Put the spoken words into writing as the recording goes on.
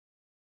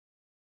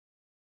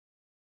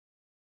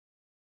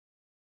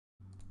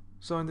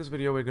So in this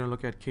video, we're going to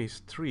look at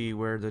case 3,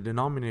 where the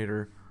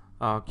denominator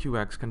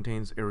qx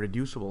contains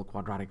irreducible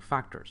quadratic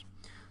factors.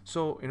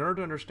 So in order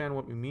to understand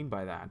what we mean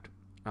by that,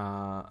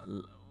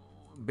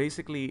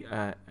 basically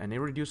an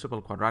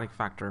irreducible quadratic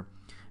factor,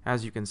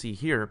 as you can see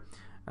here,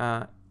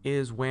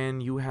 is when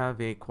you have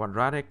a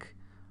quadratic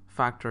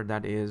factor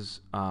that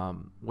is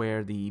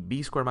where the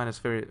b squared minus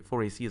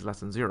 4ac is less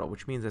than 0,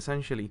 which means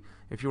essentially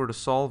if you were to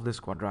solve this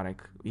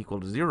quadratic equal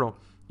to 0,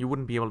 you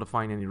wouldn't be able to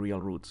find any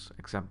real roots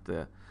except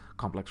the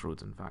complex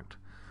roots, in fact.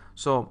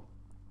 So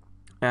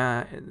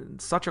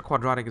such a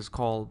quadratic is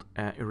called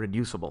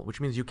irreducible,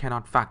 which means you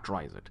cannot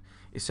factorize it.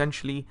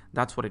 Essentially,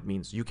 that's what it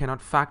means. You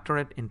cannot factor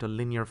it into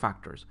linear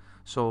factors,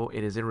 so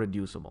it is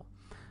irreducible.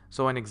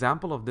 So an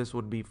example of this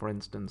would be, for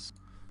instance,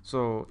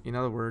 so in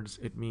other words,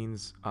 it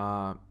means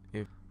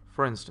if,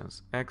 for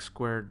instance, x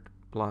squared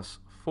plus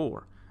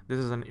 4, this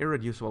is an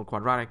irreducible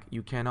quadratic.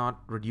 You cannot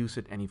reduce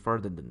it any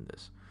further than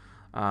this.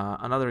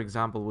 Another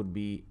example would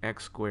be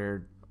x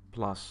squared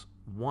plus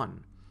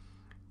 1,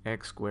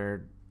 x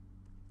squared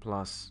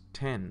plus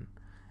 10,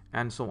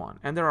 and so on.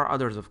 And there are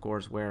others, of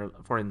course, where,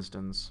 for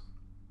instance,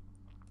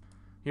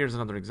 here's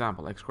another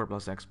example, x squared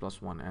plus x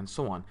plus 1, and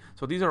so on.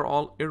 So these are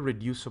all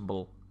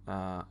irreducible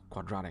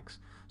quadratics.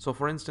 So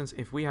for instance,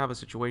 if we have a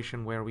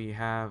situation where we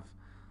have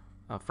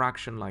a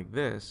fraction like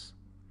this,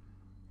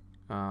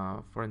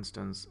 for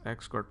instance,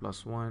 x squared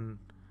plus 1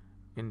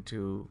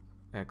 into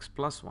x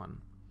plus 1,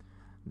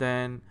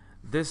 then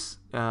this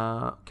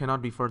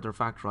cannot be further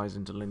factorized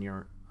into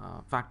linear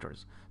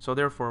factors. So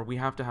therefore, we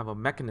have to have a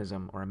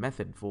mechanism or a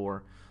method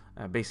for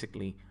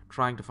basically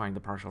trying to find the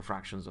partial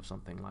fractions of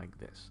something like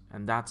this.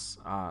 And that's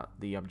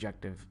the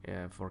objective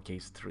for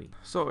case 3.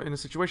 So in a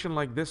situation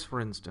like this,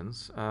 for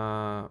instance,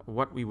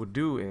 what we would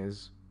do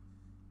is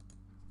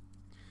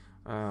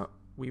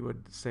we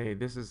would say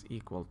this is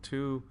equal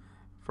to,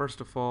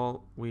 first of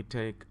all, we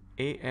take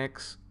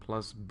ax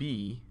plus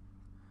b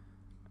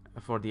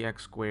for the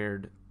x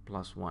squared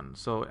plus 1.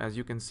 So as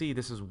you can see,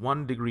 this is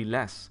 1 degree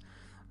less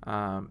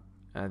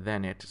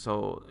than it.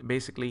 So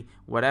basically,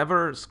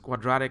 whatever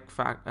quadratic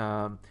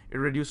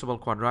irreducible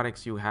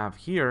quadratics you have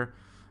here,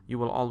 you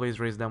will always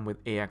raise them with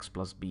ax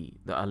plus b,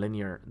 the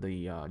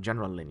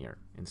general linear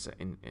in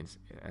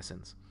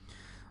essence.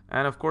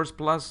 And of course,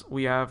 plus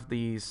we have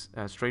these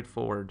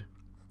straightforward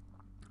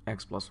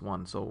x plus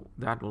 1. So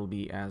that will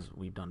be as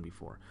we've done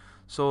before.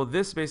 So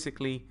this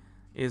basically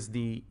is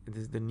the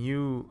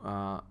new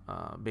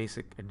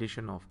basic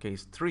addition of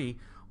case 3,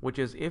 which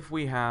is if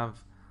we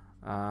have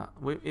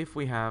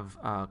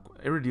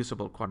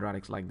irreducible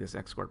quadratics like this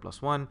x squared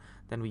plus 1,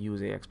 then we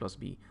use ax plus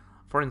b.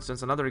 For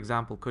instance, another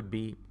example could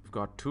be we've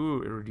got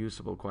two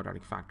irreducible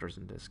quadratic factors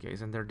in this case,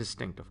 and they're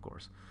distinct, of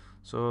course.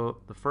 So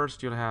the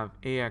first, you'll have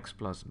ax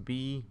plus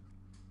b,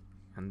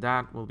 and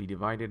that will be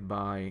divided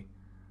by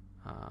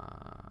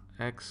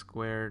x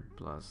squared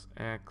plus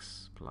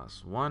x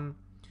plus 1.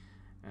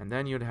 And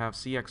then you'd have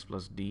cx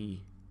plus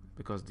d,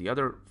 because the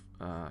other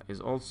is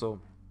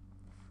also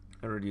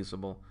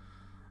irreducible,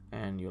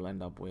 and you'll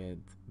end up with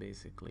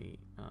basically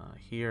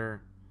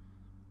here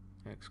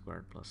x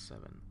squared plus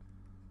 7.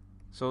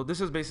 So this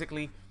is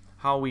basically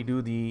how we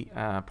do the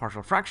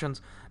partial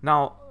fractions.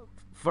 Now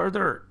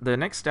further, the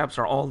next steps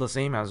are all the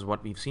same as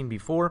what we've seen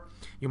before.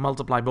 You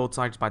multiply both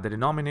sides by the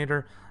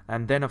denominator,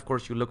 and then of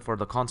course you look for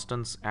the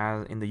constants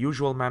as in the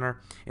usual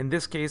manner. In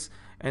this case,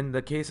 in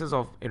the cases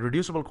of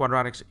irreducible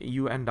quadratics,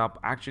 you end up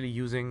actually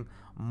using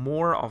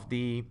more of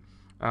the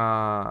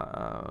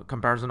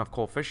comparison of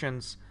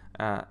coefficients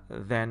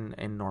than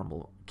in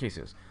normal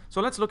cases.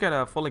 So let's look at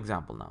a full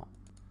example now.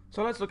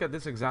 So let's look at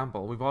this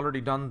example. We've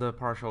already done the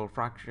partial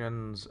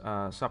fractions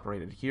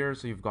separated here.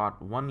 So you've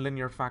got one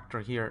linear factor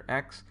here,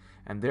 x,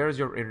 and there's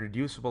your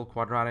irreducible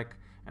quadratic.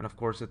 And of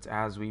course, it's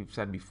as we've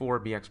said before,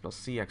 bx plus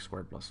c, x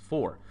squared plus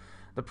 4.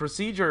 The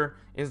procedure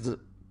is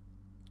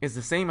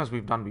the same as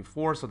we've done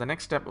before. So the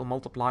next step will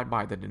multiply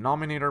by the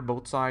denominator,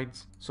 both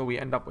sides. So we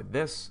end up with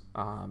this.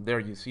 There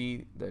you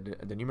see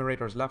the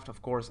numerator is left,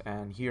 of course,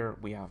 and here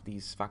we have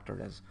these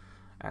factored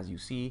as you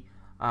see.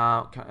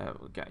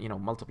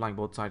 Multiplying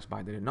both sides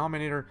by the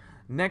denominator.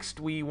 Next,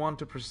 we want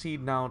to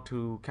proceed now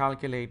to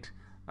calculate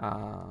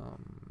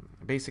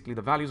basically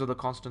the values of the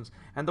constants.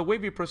 And the way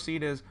we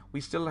proceed is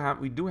we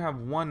do have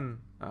one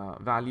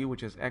value,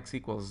 which is x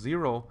equals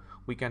 0.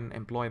 We can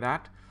employ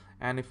that.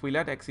 And if we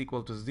let x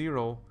equal to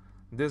 0,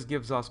 this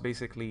gives us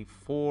basically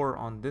 4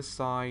 on this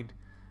side,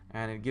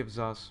 and it gives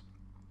us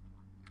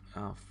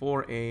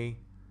 4a,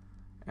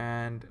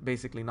 and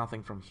basically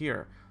nothing from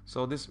here.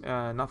 So this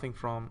nothing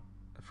from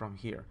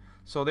here.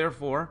 So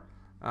therefore,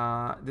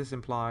 this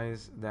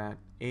implies that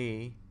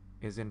a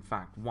is in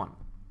fact 1.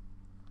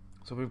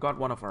 So we've got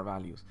one of our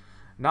values.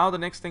 Now the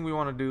next thing we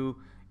want to do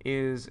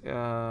is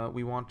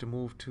we want to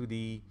move to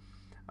the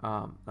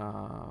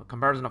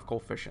comparison of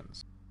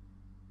coefficients.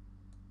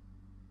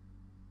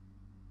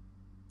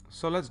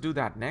 So let's do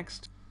that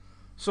next.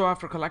 So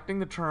after collecting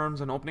the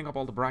terms and opening up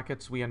all the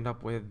brackets, we end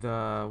up with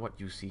what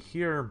you see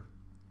here.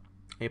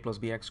 A plus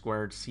bx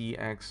squared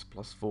cx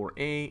plus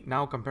 4a.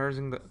 Now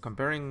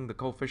comparing the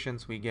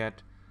coefficients, we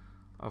get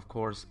of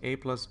course, a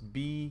plus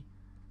b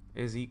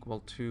is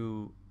equal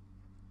to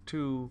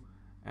 2,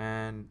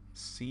 and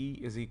c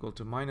is equal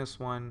to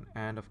 -1,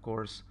 and of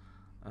course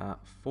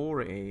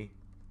 4a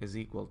is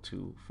equal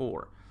to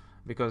 4,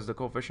 because the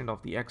coefficient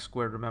of the x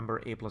squared,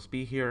 remember, a plus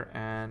b here,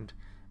 and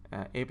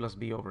a plus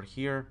b over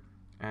here,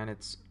 and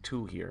it's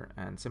 2 here,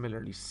 and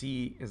similarly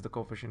c is the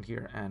coefficient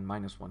here, and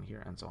 -1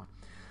 here, and so on.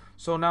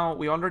 So now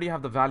we already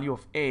have the value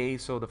of a,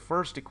 so the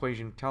first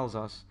equation tells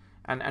us,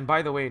 and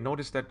by the way,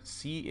 notice that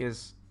c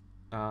is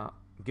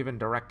given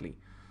directly,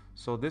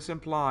 so this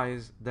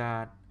implies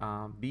that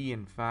b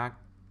in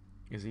fact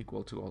is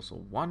equal to also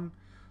 1.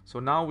 So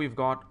now we've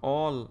got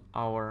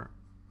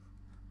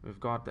we've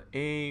got the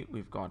a,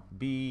 we've got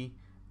b,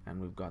 and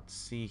we've got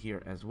c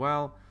here as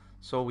well.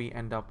 So we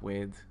end up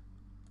with,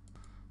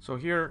 so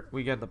here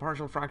we get the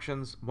partial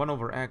fractions 1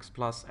 over x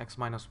plus x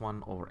minus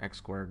 1 over x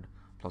squared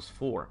plus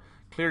 4.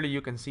 Clearly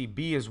you can see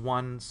b is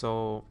 1,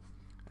 so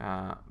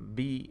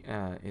b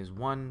is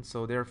 1,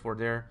 so therefore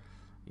there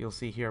you'll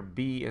see here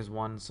b is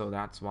 1, so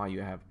that's why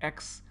you have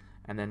x,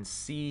 and then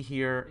c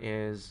here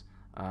is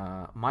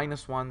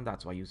 -1,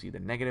 that's why you see the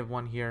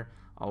 -1 here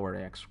over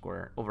x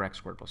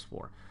squared plus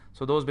 4.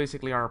 So those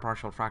basically are our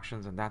partial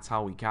fractions, and that's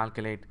how we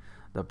calculate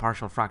the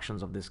partial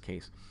fractions of this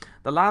case.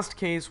 The last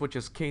case, which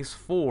is case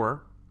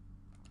 4.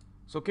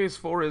 So case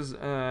 4 is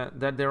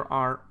that there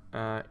are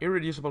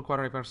irreducible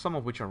quadratic factors, some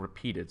of which are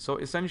repeated. So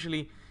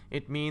essentially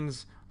it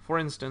means, for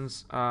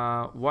instance,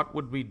 what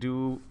would we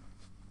do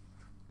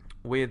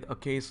with a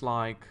case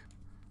like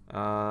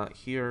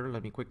here?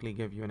 Let me quickly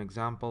give you an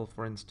example.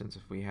 For instance,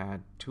 if we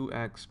had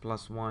 2x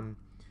plus 1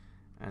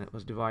 and it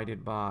was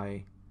divided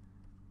by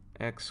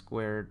x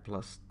squared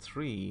plus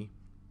 3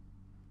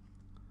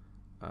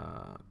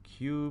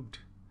 cubed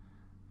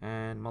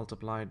and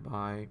multiplied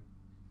by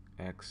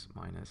x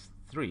minus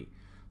 3.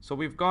 So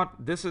we've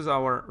got, this is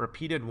our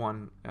repeated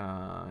one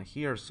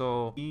here.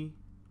 So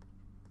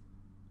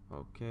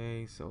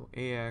okay, so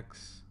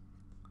ax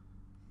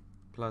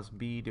plus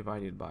b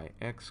divided by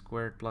x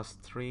squared plus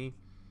 3.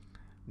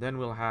 Then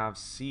we'll have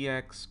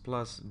cx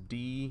plus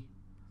d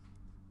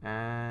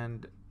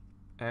and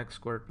x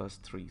squared plus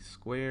 3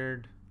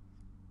 squared.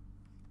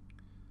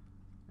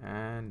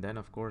 And then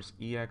of course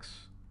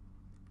ex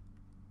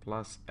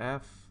plus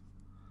f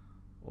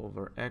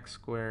over x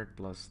squared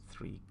plus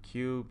 3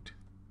 cubed.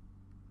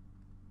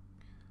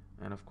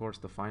 And of course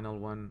the final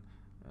one,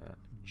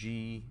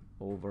 g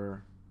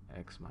over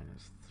x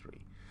minus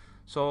 3.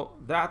 So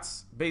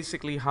that's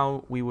basically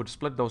how we would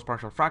split those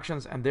partial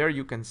fractions, and there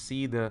you can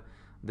see the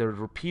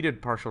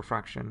repeated partial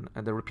fraction,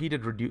 and the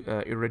repeated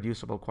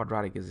irreducible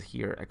quadratic is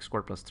here, x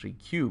squared plus 3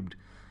 cubed.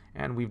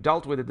 And we've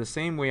dealt with it the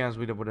same way as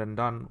we would have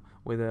done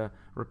with a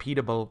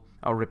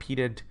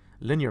repeated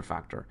linear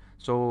factor.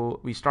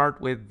 So we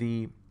start with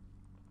the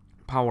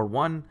power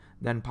 1,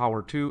 then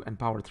power 2, and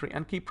power 3,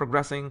 and keep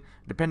progressing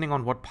depending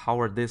on what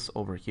power this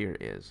over here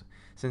is.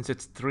 Since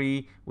it's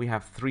 3, we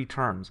have 3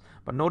 terms.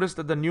 But notice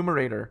that the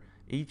numerator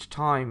each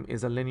time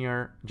is a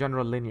linear,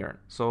 general linear.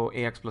 So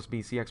ax plus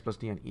b, cx plus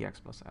d, and ex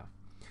plus f.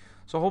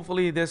 So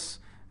hopefully this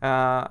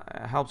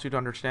helps you to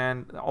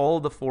understand all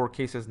the 4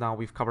 cases. Now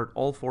we've covered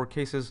all 4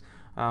 cases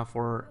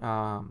for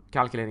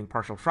calculating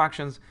partial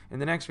fractions. In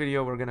the next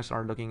video, we're going to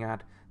start looking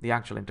at the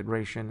actual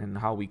integration and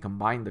how we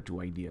combine the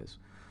 2 ideas.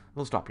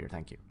 We'll stop here.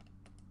 Thank you.